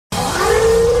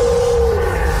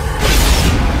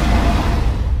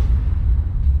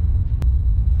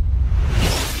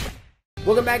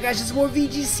back, guys. It's more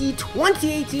VGC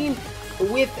 2018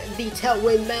 with the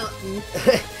Tailwind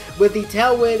with the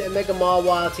Tailwind Mega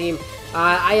Mawile team.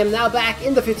 I am now back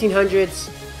in the 1500s.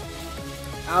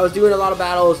 I was doing a lot of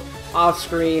battles off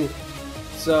screen,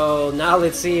 so now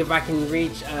let's see if I can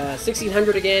reach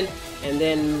 1600 again, and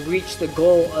then reach the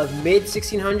goal of mid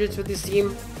 1600s with this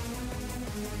team.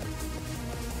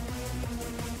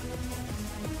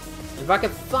 If I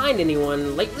could find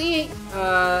anyone. Lately,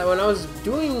 when I was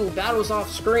doing battles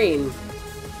off screen,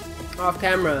 off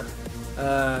camera,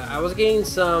 I was getting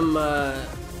some,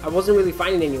 I wasn't really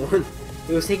finding anyone.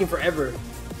 It was taking forever.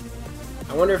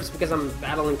 I wonder if it's because I'm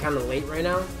battling kind of late right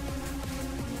now.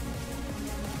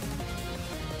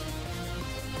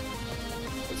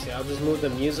 Let's see, I'll just move the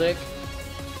music,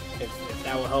 if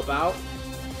that will help out.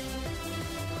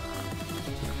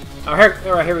 Alright,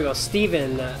 here we go.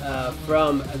 Steven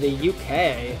from the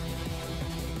UK.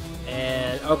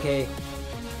 And, okay.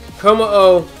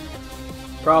 Como-O.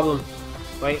 Problem.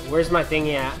 Wait, where's my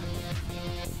thingy at?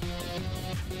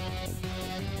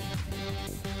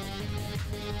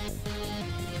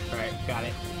 Alright, got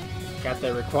it. Got the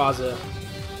Rayquaza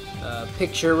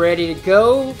picture ready to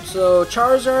go. So,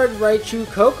 Charizard, Raichu,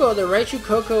 Koko. The Raichu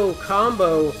Koko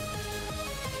combo.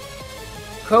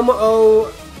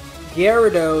 Como-O,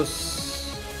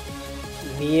 Gyarados,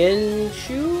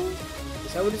 Mienshao?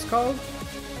 Is that what it's called?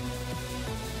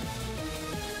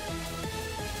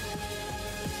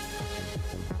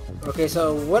 Okay,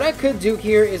 so what I could do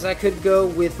here is I could go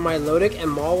with my Lodic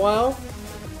and Mawile.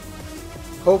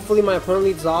 Hopefully my opponent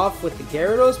leads off with the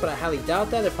Gyarados, but I highly doubt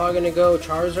that. They're probably going to go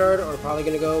Charizard, or probably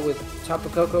going to go with Tapu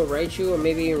Koko, Raichu, or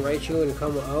maybe even Raichu and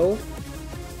Como-O.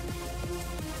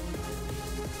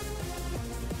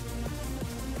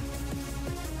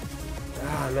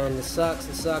 Ah, man, this sucks,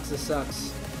 this sucks, this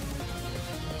sucks.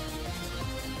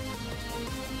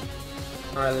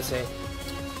 Alright, let's see.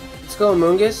 Let's go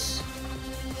Amoonguss.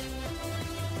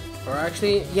 Or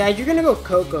actually, yeah, you're gonna go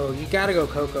Koko. You gotta go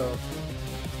Koko.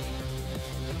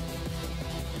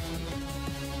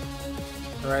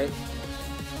 Alright.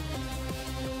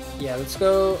 Yeah, let's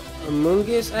go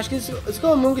Amoonguss. Actually, let's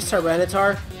go Amoonguss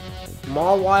Tyranitar.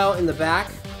 Mawile in the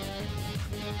back.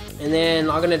 And then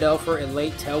Naganadel for a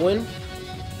late Tailwind.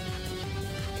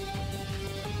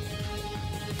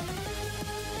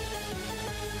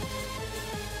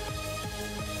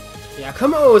 Yeah,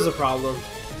 Como-O is a problem.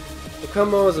 The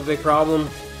Como-O is a big problem.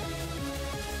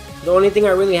 The only thing I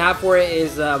really have for it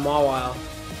is Mawile.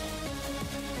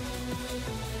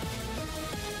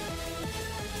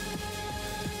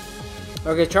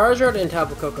 Okay, Charizard and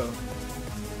Tapu Koko.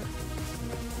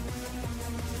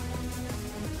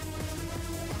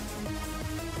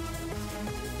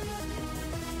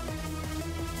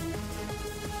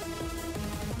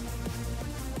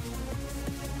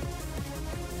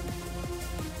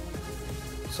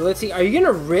 So let's see. Are you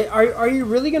gonna are you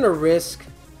really gonna risk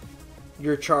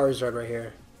your Charizard right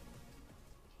here?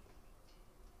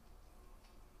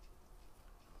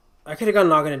 I could have gone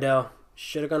Naganadel.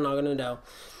 Should have gone Naganadel.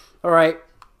 All right.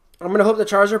 I'm gonna hope the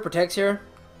Charizard protects here.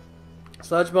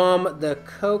 Sludge Bomb the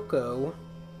Koko.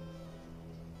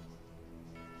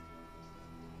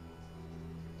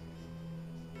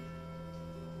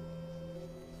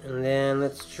 And then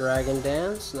let's Dragon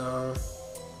Dance. No.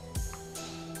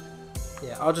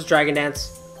 Yeah, I'll just Dragon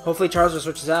Dance. Hopefully Charizard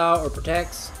switches out or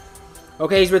protects.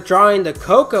 Okay, he's withdrawing the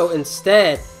Koko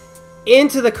instead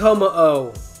into the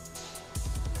Como-O.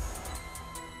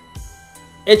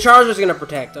 And Charizard's gonna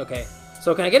protect. Okay,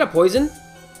 so can I get a poison?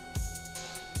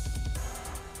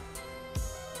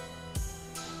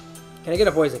 Can I get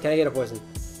a poison? Can I get a poison?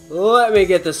 Let me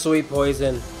get the sweet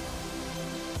poison.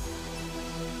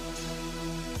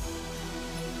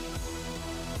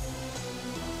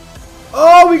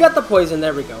 Oh, we got the poison.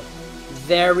 There we go.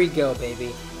 There we go,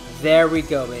 baby. There we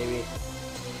go, baby.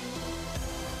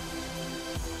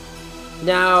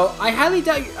 Now, I highly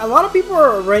doubt a lot of people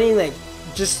are running like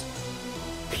just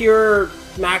pure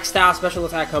maxed out special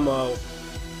attack Como-O.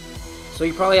 So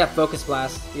you probably have Focus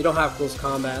Blast. You don't have Close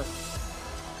Combat.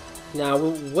 Now,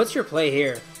 what's your play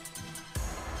here?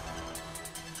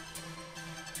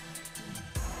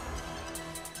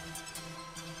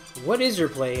 What is your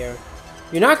play here?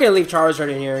 You're not going to leave Charizard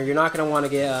in here. You're not going to want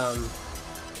to get, I'm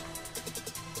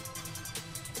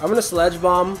going to Sledge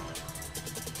Bomb.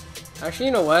 Actually,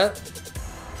 you know what?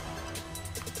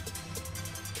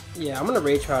 Yeah, I'm going to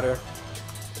Rage Powder.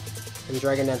 And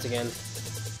Dragon Dance again.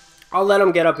 I'll let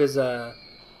him get up his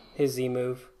Z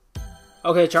move.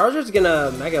 Okay, Charizard's going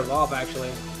to Mega Evolve,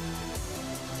 actually.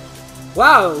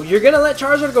 Wow, you're going to let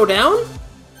Charizard go down?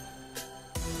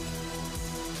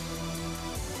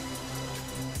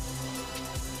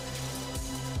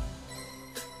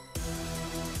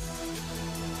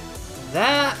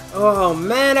 Oh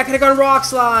man, I could have gone Rock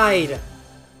Slide!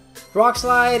 Rock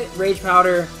Slide, Rage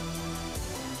Powder.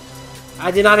 I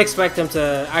did not expect him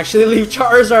to actually leave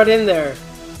Charizard in there.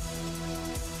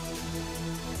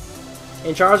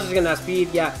 And Charizard's gonna have speed,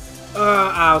 yeah.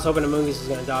 I was hoping Amoonguss was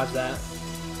gonna dodge that.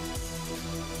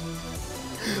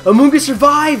 Amoonguss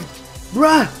survived!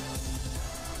 Bruh!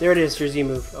 There it is, your Z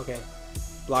move. Okay.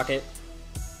 Block it.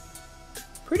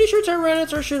 Pretty sure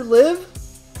Tyranitar should live.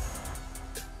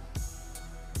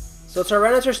 So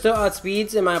Tyranitar still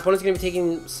outspeeds, and my opponent's gonna be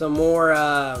taking some more,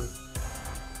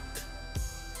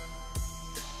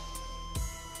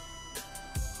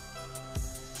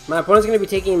 my opponent's gonna be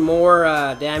taking more,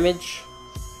 damage.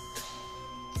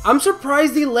 I'm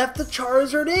surprised he left the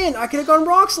Charizard in! I could've gone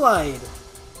Rock Slide!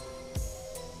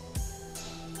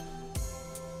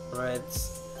 Alright.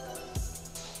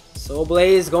 Soul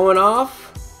Blaze going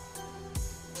off.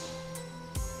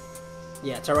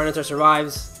 Yeah, Tyranitar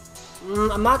survives.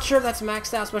 I'm not sure if that's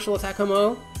maxed out special attack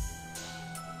Como.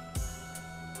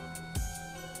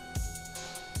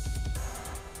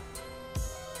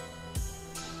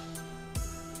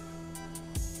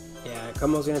 Yeah,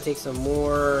 Como's gonna take some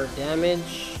more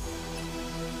damage.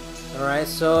 Alright,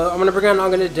 so I'm gonna bring on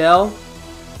Naganadel.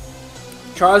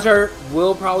 Charizard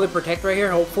will probably protect right here,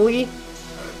 hopefully.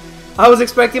 I was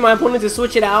expecting my opponent to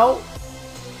switch it out,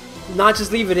 not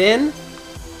just leave it in.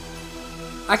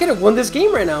 I could have won this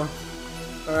game right now.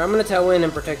 Alright, I'm gonna Tailwind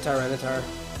and protect Tyranitar.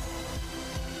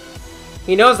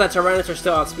 He knows that Tyranitar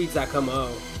still outspeeds that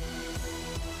Como.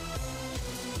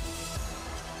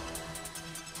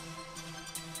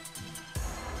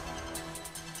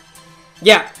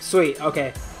 Yeah, sweet,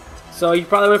 okay. So you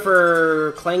probably went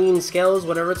for Clanging Scales,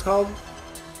 whatever it's called.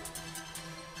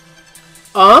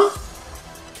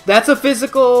 That's a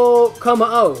physical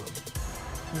Como-O.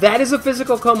 That is a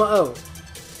physical Como-O.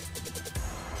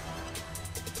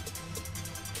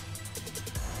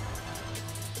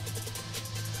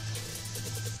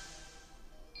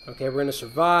 Okay, we're gonna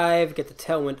survive, get the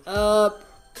Tailwind up.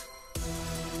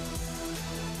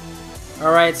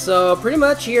 Alright, so pretty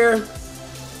much here,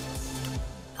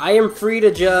 I am free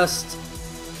to just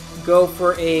go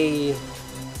for a...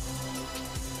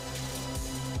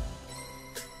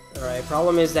 Alright,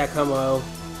 problem is that Como.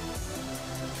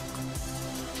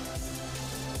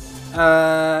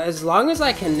 As long as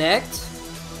I connect...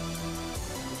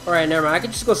 Alright, never mind, I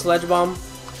can just go Sledge Bomb.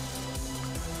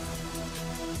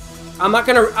 I'm not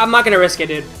gonna risk it,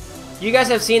 dude. You guys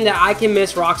have seen that I can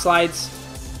miss Rock Slides.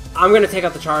 I'm gonna take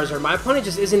out the Charizard. My opponent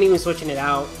just isn't even switching it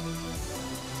out.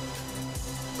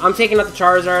 I'm taking out the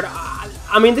Charizard.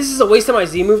 I mean, this is a waste of my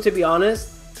Z move, to be honest.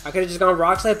 I could have just gone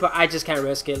Rock Slide, but I just can't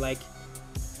risk it. Like,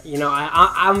 you know,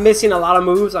 I'm missing a lot of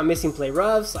moves. I'm missing Play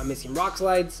Roughs. I'm missing Rock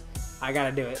Slides. I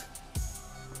gotta do it.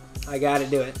 I gotta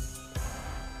do it.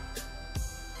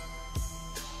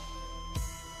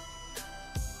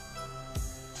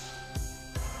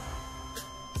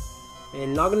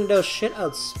 And Naganadel should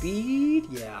outspeed.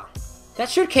 Yeah. That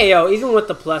should KO, even with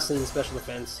the plus in special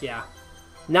defense. Yeah.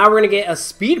 Now we're going to get a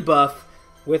speed buff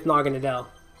with Naganadel.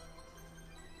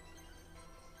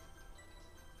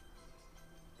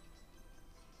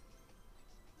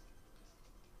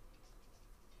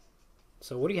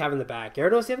 So what do you have in the back?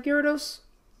 Gyarados? Do you have Gyarados?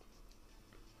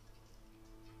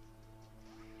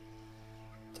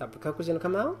 Tapu Koko's going to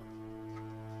come out.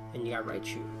 And you got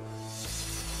Raichu.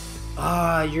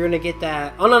 Ah, you're gonna get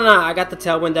that. Oh, no, I got the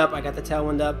Tailwind up. I got the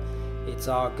Tailwind up. It's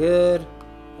all good.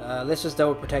 Let's just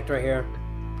double protect right here.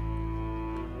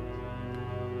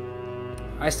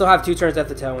 I still have 2 turns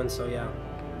after Tailwind, so yeah.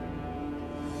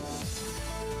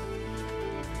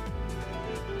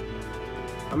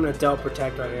 I'm gonna double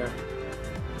protect right here.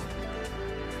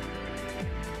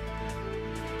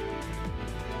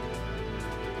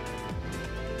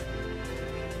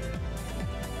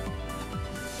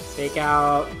 Take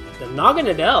out the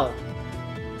Naganadel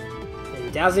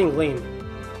and Dazzling Gleam.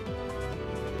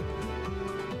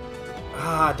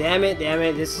 Ah, damn it.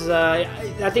 This is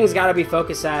that thing's gotta be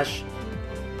Focus Sash.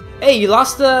 Hey, you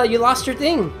lost your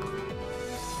thing.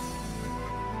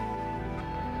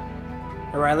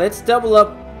 Alright, let's double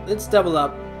up. Let's double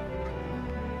up.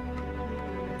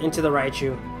 Into the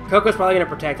Raichu. Coco's probably gonna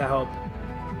protect, I hope.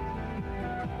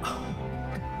 Oh.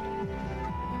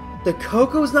 The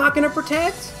Coco's not gonna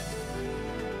protect?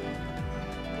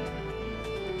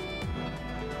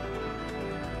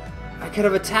 I could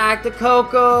have attacked the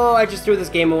Coco. I just threw this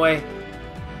game away.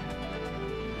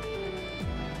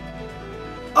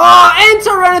 Oh, and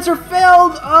Tyranitar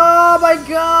failed! Oh my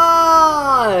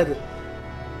god!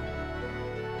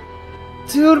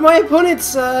 Dude, my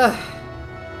opponent's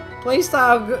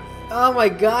playstyle. Oh my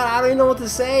god, I don't even know what to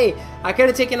say. I could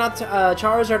have taken out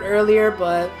Charizard earlier,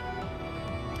 but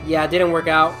yeah, it didn't work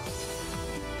out.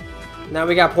 Now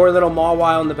we got poor little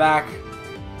Mawile in the back.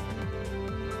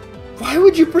 Why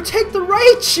would you protect the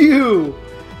Raichu?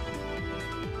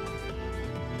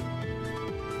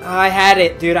 I had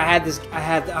it, dude.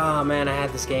 Oh man, I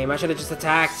had this game. I should have just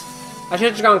attacked. I should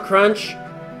have just gone Crunch,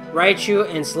 Raichu,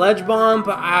 and Sludge Bomb,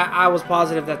 but I was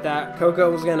positive that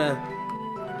Coco was gonna,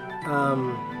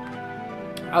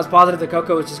 I was positive that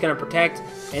Coco was just gonna protect,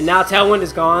 and now Tailwind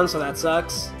is gone, so that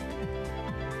sucks.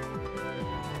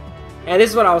 And this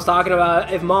is what I was talking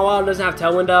about. If Mawile doesn't have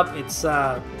Tailwind up, it's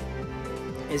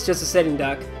just a sitting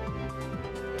duck.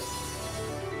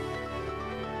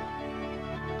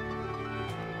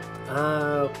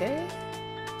 Okay.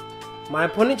 My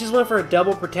opponent just went for a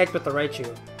double protect with the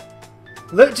Raichu.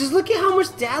 Just look at how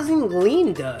much Dazzling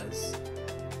Gleam does.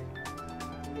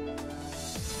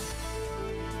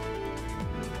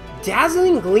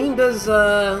 Dazzling Gleam does,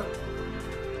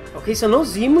 okay, so no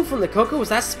Z-move from the Coco. Was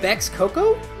that Specs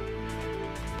Coco?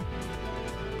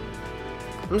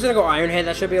 I'm just gonna go Iron Head.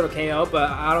 That should be able to KO, but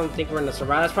I don't think we're gonna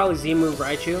survive. That's probably Z-move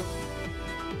Raichu.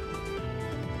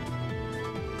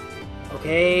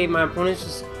 Okay, my opponent's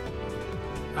just...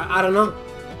 I don't know.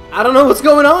 I don't know what's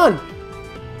going on.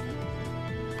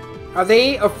 Are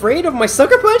they afraid of my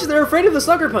Sucker Punch? They're afraid of the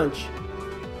Sucker Punch.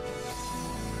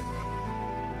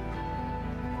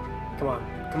 Come on.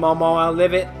 Come on, Mawile.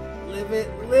 Live it. Live it.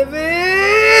 Live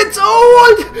it!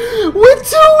 Oh, with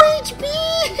 2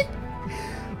 HP!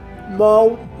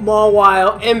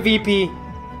 Mawile. MVP.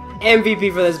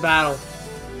 MVP for this battle.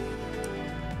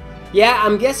 Yeah,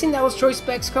 I'm guessing that was Choice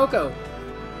Specs Coco.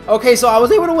 Okay, so I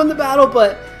was able to win the battle,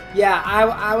 but yeah,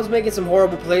 I was making some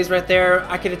horrible plays right there.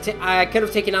 I could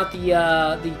have taken out the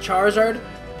Charizard.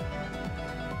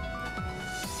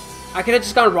 I could have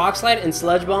just gone Rock Slide and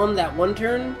Sludge Bomb that one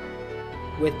turn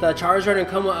with Charizard and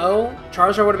Como-O.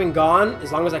 Charizard would have been gone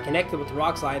as long as I connected with the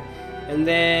Rock Slide. And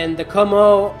then the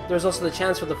Como, there's also the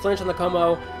chance for the flinch on the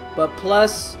Como, but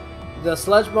plus the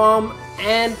Sludge Bomb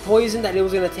and Poison that it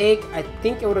was going to take, I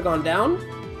think it would have gone down.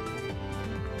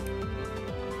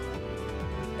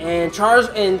 And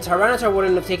Tyranitar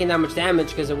wouldn't have taken that much damage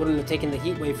because it wouldn't have taken the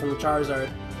Heat Wave from the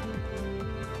Charizard.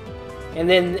 And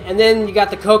then you got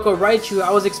the Coco Raichu.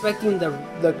 I was expecting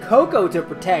the Coco to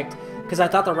protect because I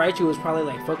thought the Raichu was probably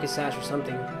like Focus Sash or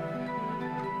something.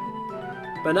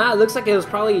 But nah, it looks like it was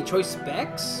probably Choice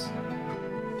Specs.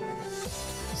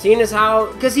 Seeing as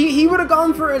how, because he would have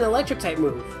gone for an Electric type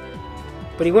move,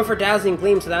 but he went for Dazzling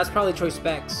Gleam, so that's probably Choice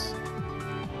Specs.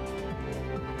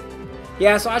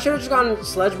 Yeah, so I should have just gone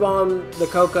Sludge Bomb the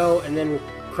Coco and then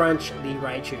Crunch the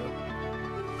Raichu.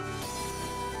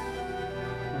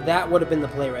 That would have been the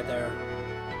play right there.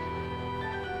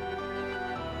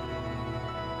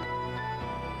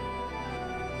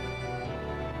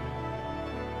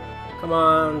 Come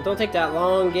on, don't take that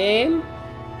long, game.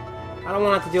 I don't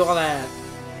want to have to do all that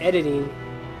editing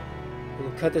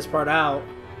and cut this part out.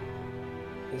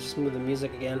 Let's just move the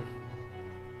music again.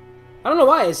 I don't know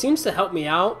why, it seems to help me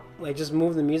out. Like, just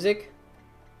move the music.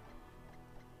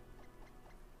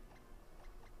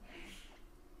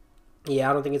 Yeah,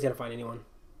 I don't think it's gonna find anyone.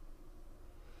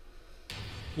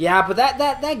 Yeah, but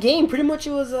that game pretty much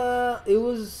it was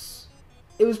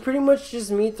pretty much just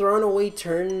me throwing away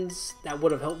turns that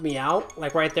would have helped me out.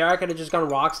 Like right there, I could have just gone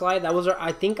Rock Slide. That was,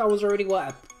 I think I was already what,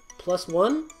 at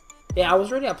 +1? Yeah, I was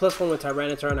already at +1 with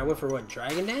Tyranitar, and I went for what,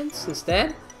 Dragon Dance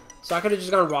instead. So I could have just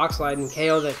gone Rock Slide and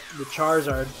KO the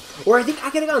Charizard. Or I think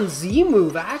I could have gone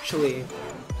Z-Move, actually.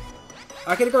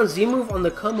 I could have gone Z-Move on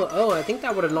the Como-O. I think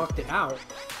that would have knocked it out.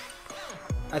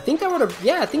 I think that would have,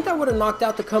 yeah, I think that would have knocked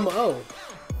out the Como-O.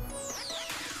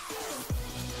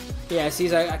 Yeah,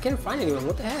 see, I can't find anyone.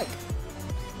 What the heck?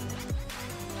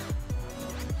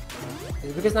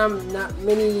 Is it because not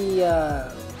many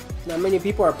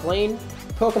people are playing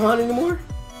Pokemon anymore?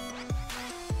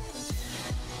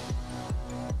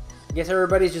 I guess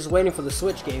everybody's just waiting for the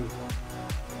Switch game.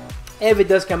 If it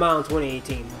does come out in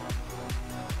 2018.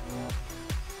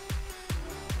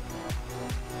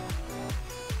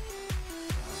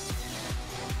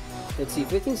 Let's see,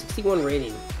 1561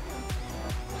 rating.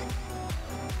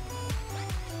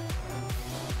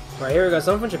 Alright, here we go.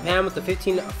 Someone from Japan with the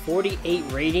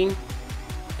 1548 rating.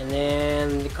 And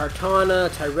then the Kartana,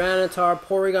 Tyranitar,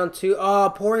 Porygon 2.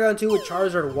 Oh, Porygon 2 with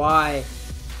Charizard Y.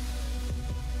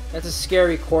 That's a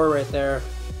scary core right there.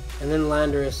 And then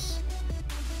Landorus.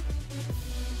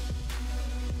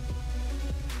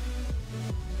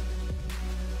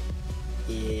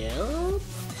 Yeah.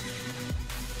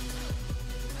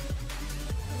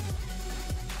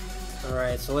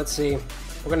 Alright, so let's see.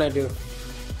 What we're gonna do.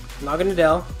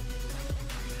 Naganadel.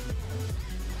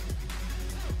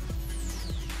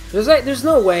 There's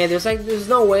no way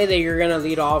that you're gonna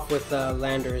lead off with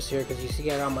Landorus here, because you see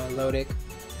I got my Lodic.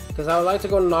 Because I would like to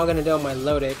go Naganadel my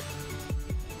Lodic,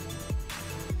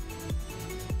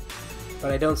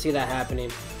 but I don't see that happening.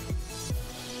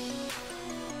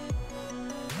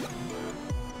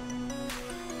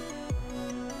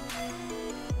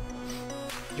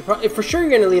 For sure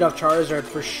you're gonna lead off Charizard,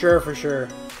 for sure.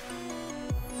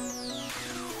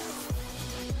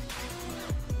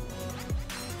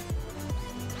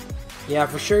 Yeah,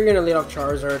 for sure you're gonna lead off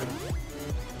Charizard.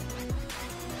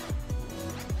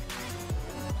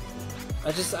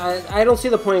 I don't see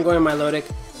the point in going my Lodic.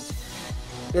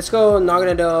 Let's go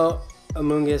Naganadel,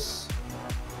 Amoonguss.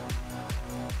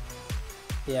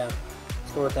 Yeah,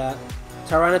 let's go with that.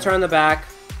 Tyranitar in the back.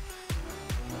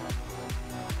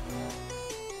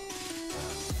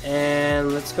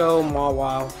 And let's go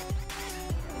Mawile.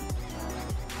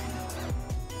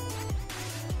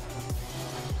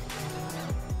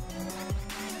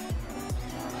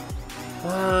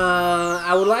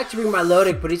 I would like to bring my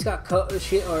Lodic, but he's got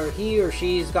he or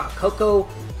she's got Coco,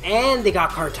 and they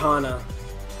got Kartana.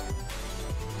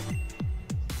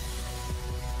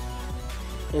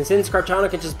 And since Kartana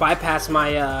can just bypass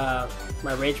my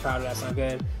my Rage Powder, that's not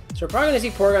good. So we're probably gonna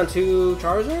see Porygon 2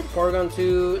 Charizard,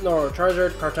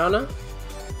 Charizard Kartana,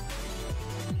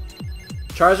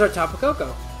 Charizard Tapu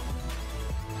Koko.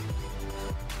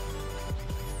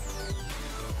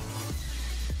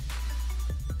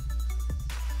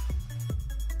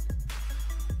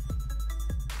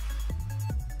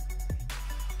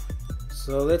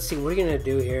 So let's see, what are you gonna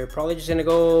do here? Probably just gonna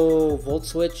go Volt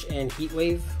Switch and Heat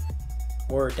Wave,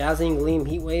 or Dazzling Gleam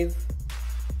Heat Wave.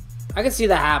 I can see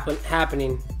that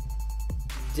happening.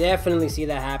 Definitely see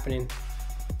that happening.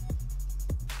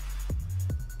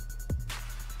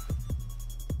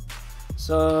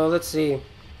 So let's see.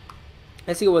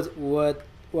 Let's see what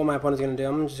my opponent's gonna do.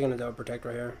 I'm just gonna double protect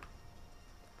right here.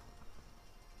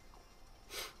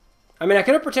 I mean, I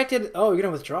could have protected. Oh, you're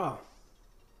gonna withdraw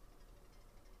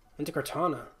into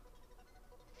Kartana.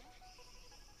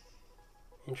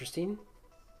 Interesting.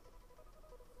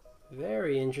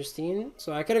 Very interesting.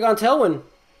 So I could have gone Tailwind.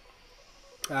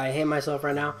 I hate myself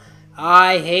right now.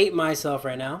 I hate myself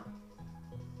right now.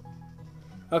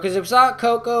 Oh, because if it's not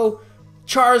Coco,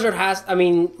 Charizard has... I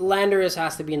mean, Landorus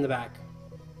has to be in the back.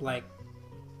 Like,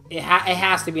 it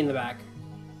has to be in the back.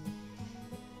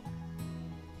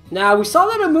 Now, we saw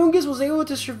that Amoonguss was able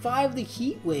to survive the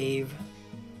Heat Wave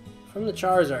from the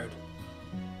Charizard.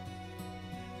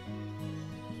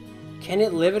 Can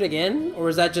it live it again? Or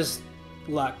is that just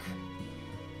luck?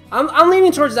 I'm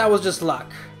leaning towards that was just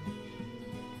luck.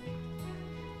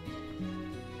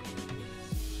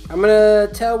 I'm gonna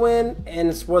Tailwind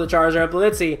and spoil the Charizard, but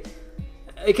let's see.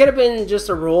 It could have been just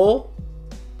a roll,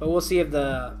 but we'll see if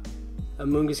the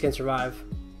Amoonguss can survive.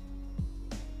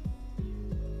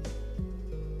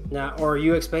 Now, or are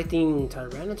you expecting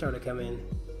Tyranitar to come in?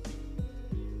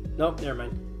 Nope, never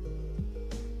mind.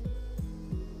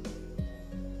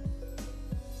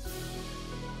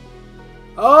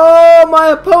 Oh, my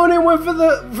opponent went for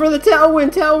the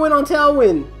Tailwind on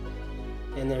Tailwind.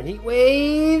 And then Heat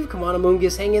Wave. Come on,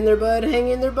 Amoonguss, hang in there, bud. Hang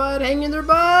in there, bud. Hang in there,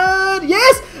 bud.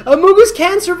 Yes! Amoonguss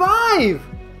can survive!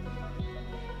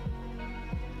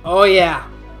 Oh, yeah.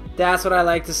 That's what I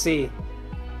like to see.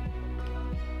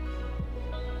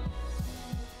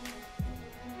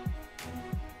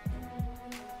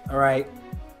 Alright.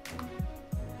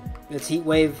 Let's Heat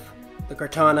Wave the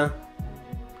Kartana.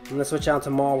 I'm going to switch out to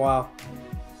Mawile.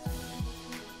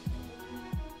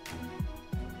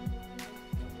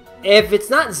 If it's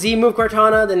not Z-move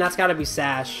Kartana, then that's got to be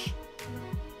Sash.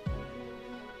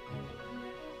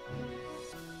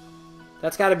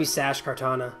 That's got to be Sash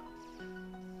Kartana.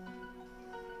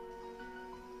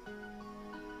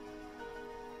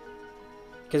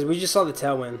 Because we just saw the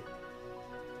Tailwind.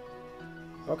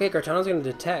 Okay, Kartana's going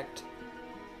to detect.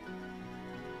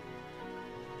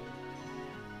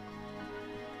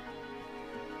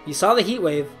 You saw the Heat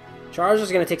Wave.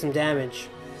 Charizard's going to take some damage.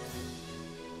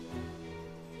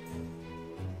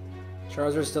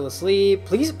 Charizard's still asleep.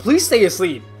 Please stay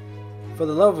asleep. For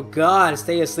the love of God,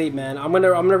 stay asleep, man. I'm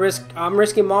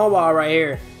risking Mawile right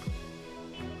here.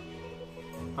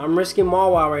 I'm risking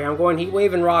Mawile right here. I'm going Heat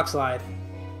Wave and Rock Slide.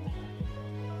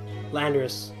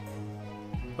 Landorus.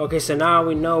 Okay, so now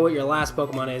we know what your last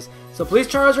Pokemon is. So please,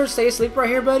 Charizard, stay asleep right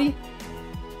here, buddy.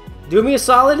 Do me a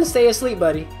solid and stay asleep,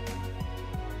 buddy.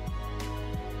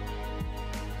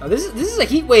 Oh, this is a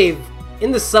Heat Wave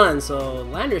in the sun, so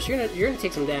Landorus, you're gonna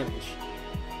take some damage.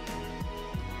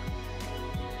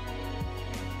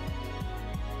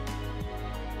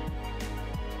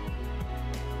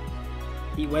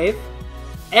 Heat Wave.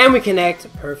 And we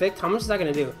connect. Perfect. How much is that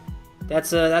gonna do?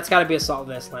 That's gotta be Assault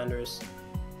Vest, Landers.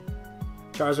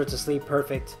 Charizard to sleep.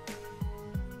 Perfect.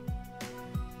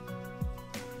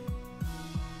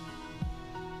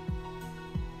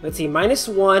 Let's see.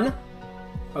 -1.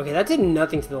 Okay, that did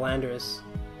nothing to the Landers.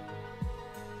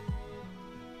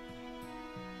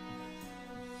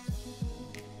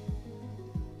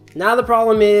 Now the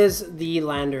problem is the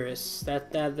Landorus.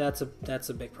 That's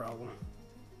a big problem.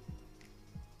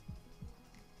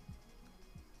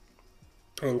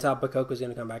 And Tapu Koko's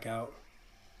gonna come back out.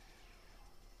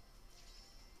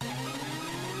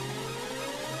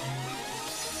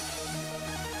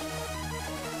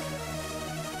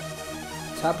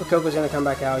 Tapu Koko's gonna come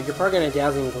back out. You're probably gonna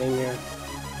Dazzling Gleam here.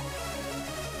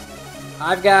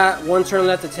 I've got 1 turn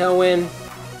left to Tailwind.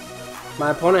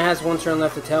 My opponent has 1 turn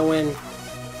left to Tailwind.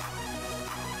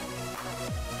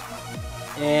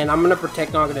 And I'm gonna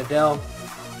protect Naganadel.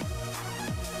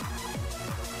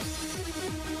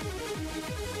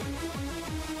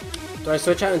 Do I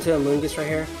switch out into Amoonguss right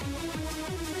here?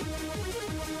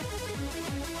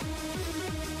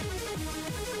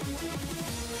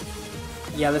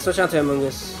 Yeah, let's switch out to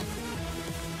Amoonguss.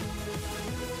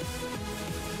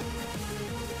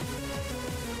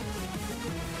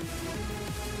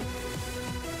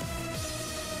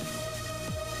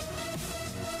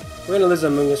 We're gonna lose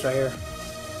Amoonguss right here.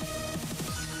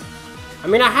 I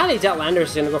mean, I highly doubt Landorus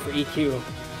is gonna go for EQ.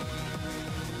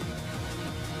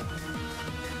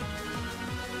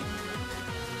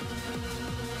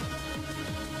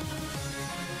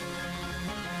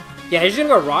 Yeah, he's gonna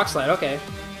go Rock Slide, okay.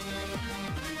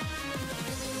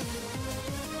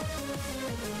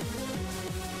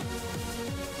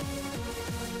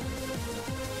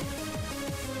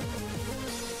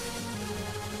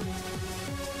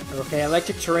 Okay,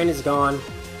 Electric Terrain is gone.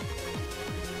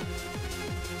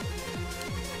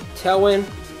 Tailwind.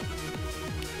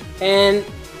 And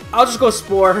I'll just go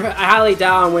Spore. I highly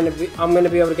doubt I'm gonna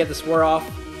be able to get the Spore off.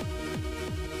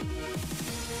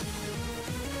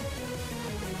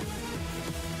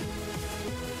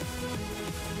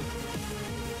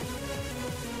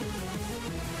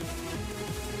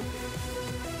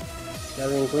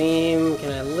 Dazzling Gleam,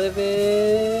 can I live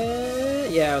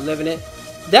it? Yeah, living it.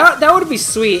 That would be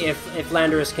sweet if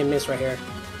Landorus can miss right here.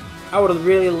 I would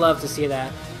really love to see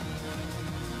that.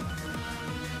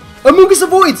 Amoonguss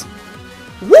avoids!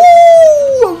 Woo!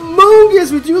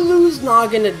 Amoonguss! We do lose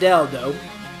Naganadel though.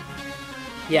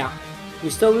 Yeah,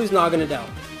 we still lose Naganadel.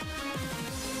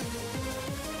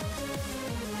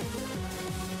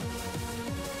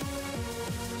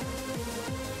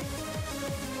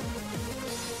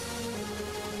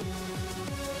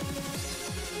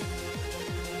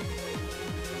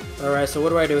 Alright, so what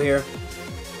do I do here?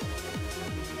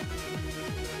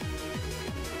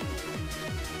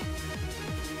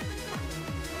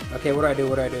 Okay, what do I do?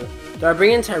 What do I do? Do I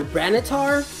bring in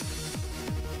Tyranitar?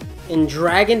 And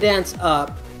Dragon Dance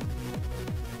up?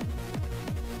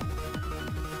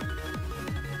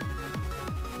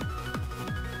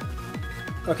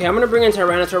 Okay, I'm gonna bring in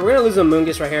Tyranitar. We're gonna lose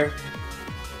Amoonguss right here.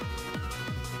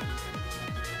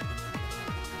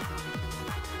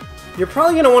 You're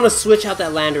probably going to want to switch out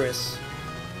that Landorus.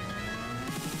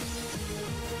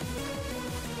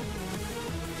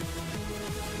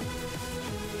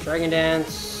 Dragon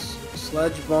Dance,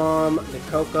 Sludge Bomb, the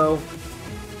Coco.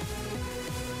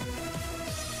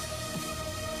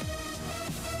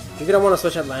 You're going to want to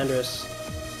switch out Landorus.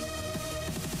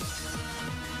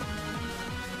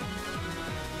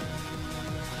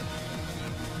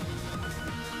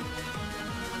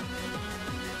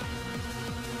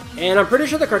 And I'm pretty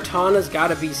sure the Kartana's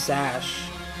gotta be Sash.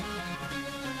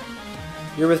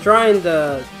 You're withdrawing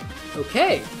the...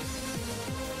 Okay.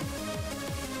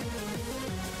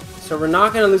 So we're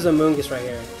not gonna lose Amoonguss right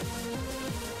here.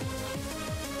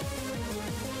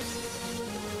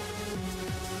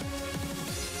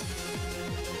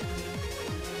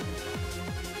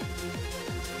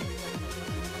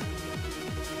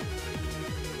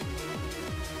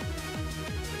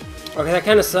 Okay, that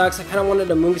kind of sucks. I kind of wanted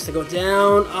Amoonguss to go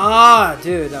down. Ah,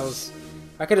 dude, that was...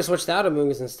 I could have switched out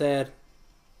Amoonguss instead.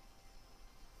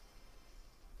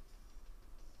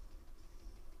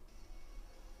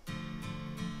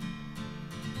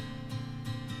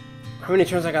 How many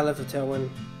turns I got left to Tailwind?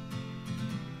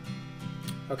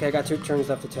 Okay, I got 2 turns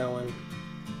left to Tailwind.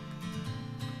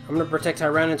 I'm going to protect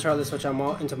Tyranitar. Let's switch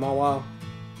out into Mawile.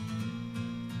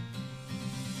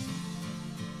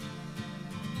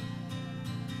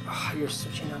 Oh, you're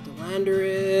switching out the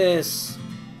Landorus.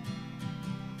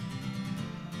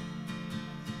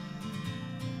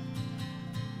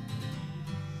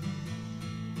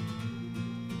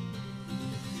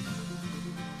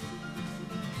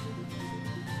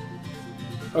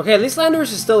 Okay, at least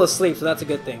Landorus is still asleep, so that's a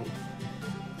good thing.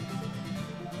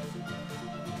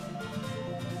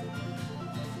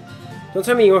 Don't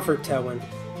tell me you went for a Tailwind.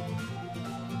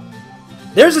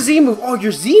 There's a Z move. Oh,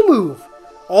 your Z move.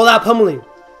 All that pummeling.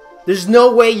 There's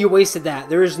no way you wasted that.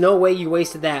 There is no way you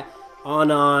wasted that on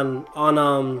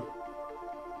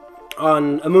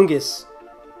Amoonguss.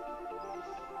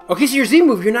 Okay, so your Z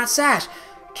move, you're not Sash.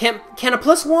 Can a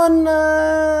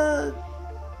 +1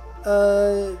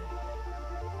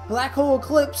 Black Hole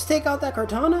Eclipse take out that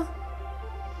Kartana?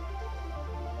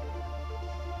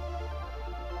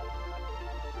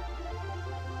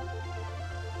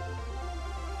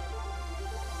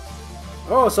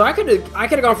 Oh, so I could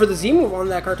have gone for the Z move on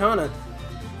that Kartana.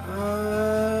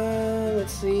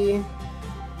 Let's see.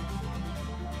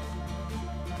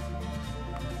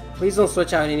 Please don't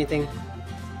switch out anything.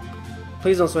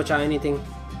 Please don't switch out anything.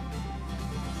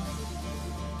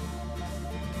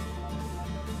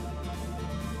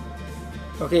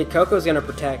 Okay, Coco's gonna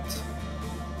protect.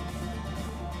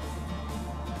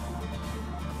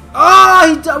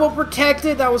 Oh, he double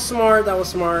protected. That was smart. That was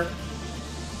smart.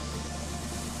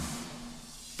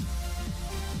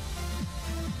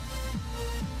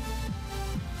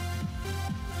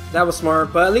 That was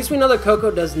smart, but at least we know that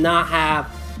Coco does not have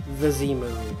the Z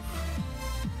move.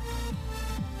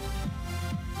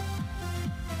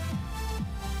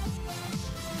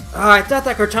 Oh, I thought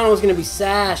that Kartana was gonna be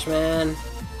Sash, man.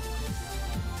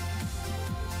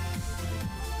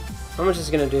 How much is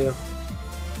it gonna do?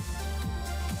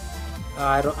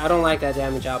 I don't like that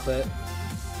damage output.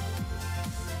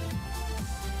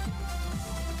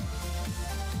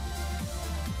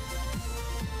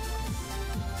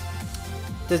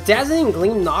 Does Dazzling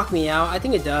Gleam knock me out? I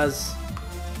think it does.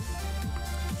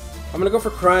 I'm gonna go for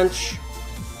Crunch.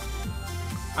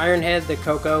 Iron Head the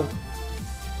Coco.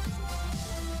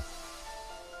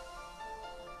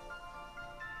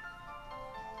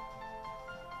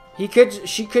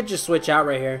 She could just switch out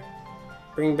right here.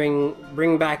 Bring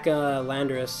back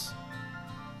Landorus.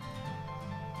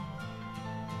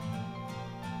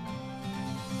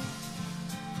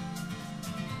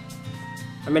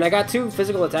 I mean, I got two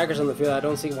physical attackers on the field. I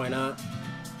don't see why not.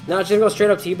 Now it's gonna go straight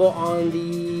up T-Bow on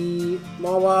the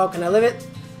Mawile. Can I live it?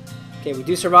 Okay, we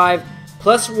do survive.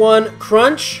 +1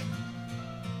 Crunch.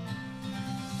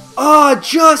 Oh,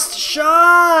 just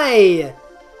shy!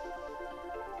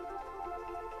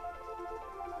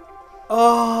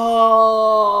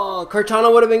 Oh,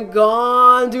 Kartana would have been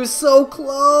gone. Dude, so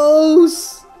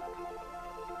close.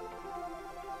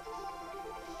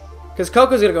 Because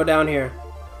Coco's gonna go down here.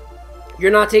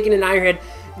 You're not taking an Iron Head.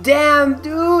 Damn,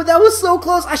 dude, that was so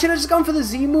close. I should have just gone for the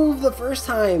Z move the first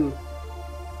time.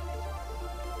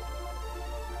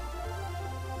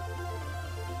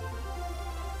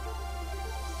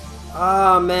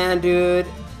 Oh man, dude,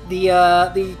 the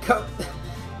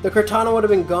Kartana would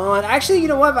have been gone. Actually, you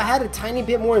know what? If I had a tiny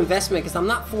bit more investment, because I'm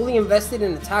not fully invested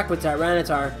in attack with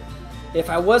Tyranitar. If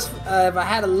I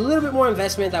had a little bit more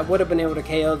investment, I would have been able to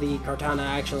KO the Kartana.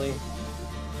 Actually,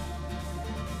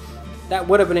 that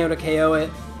would have been able to KO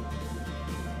it.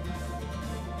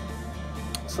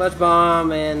 Sludge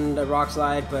Bomb and a Rock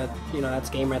Slide, but you know that's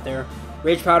game right there.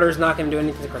 Rage Powder is not going to do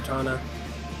anything to Kartana.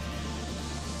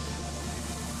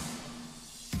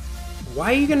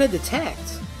 Why are you going to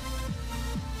detect?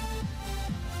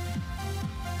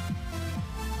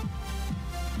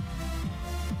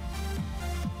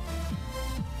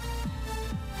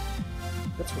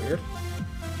 That's weird.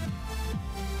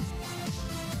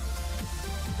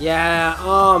 Yeah,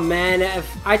 oh man,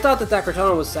 I thought that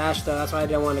Kartana was Sash though, that's why I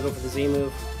didn't want to go for the Z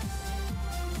move.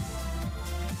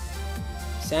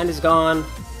 Sand is gone.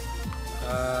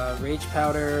 Rage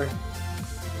Powder.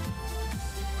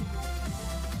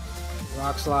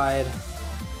 Rock Slide.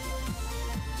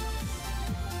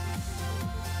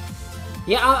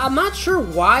 Yeah, I'm not sure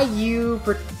why you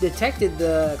detected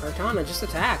the Kartana. Just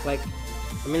attack. Like,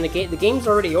 I mean, the game's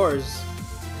already yours.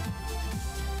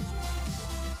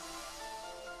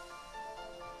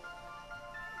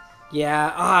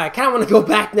 Yeah, I kind of want to go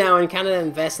back now and kind of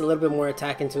invest a little bit more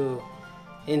attack into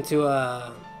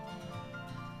I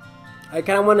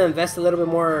kind of want to invest a little bit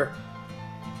more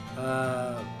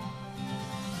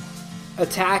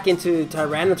attack into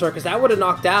Tyranitar, because that would have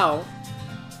knocked out.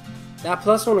 That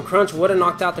 +1 Crunch would have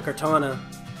knocked out the Kartana.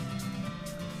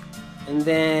 And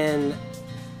then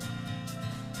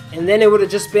it would have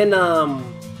just been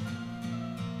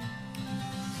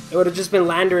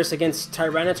Landorus against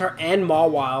Tyranitar and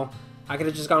Mawile. I could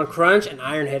have just gone Crunch and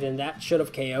Iron Head, and that should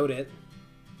have KO'd it.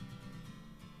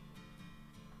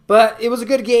 But it was a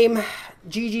good game.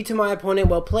 GG to my opponent.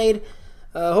 Well played.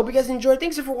 Hope you guys enjoyed.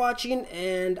 Thanks for watching,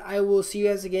 and I will see you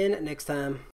guys again next time.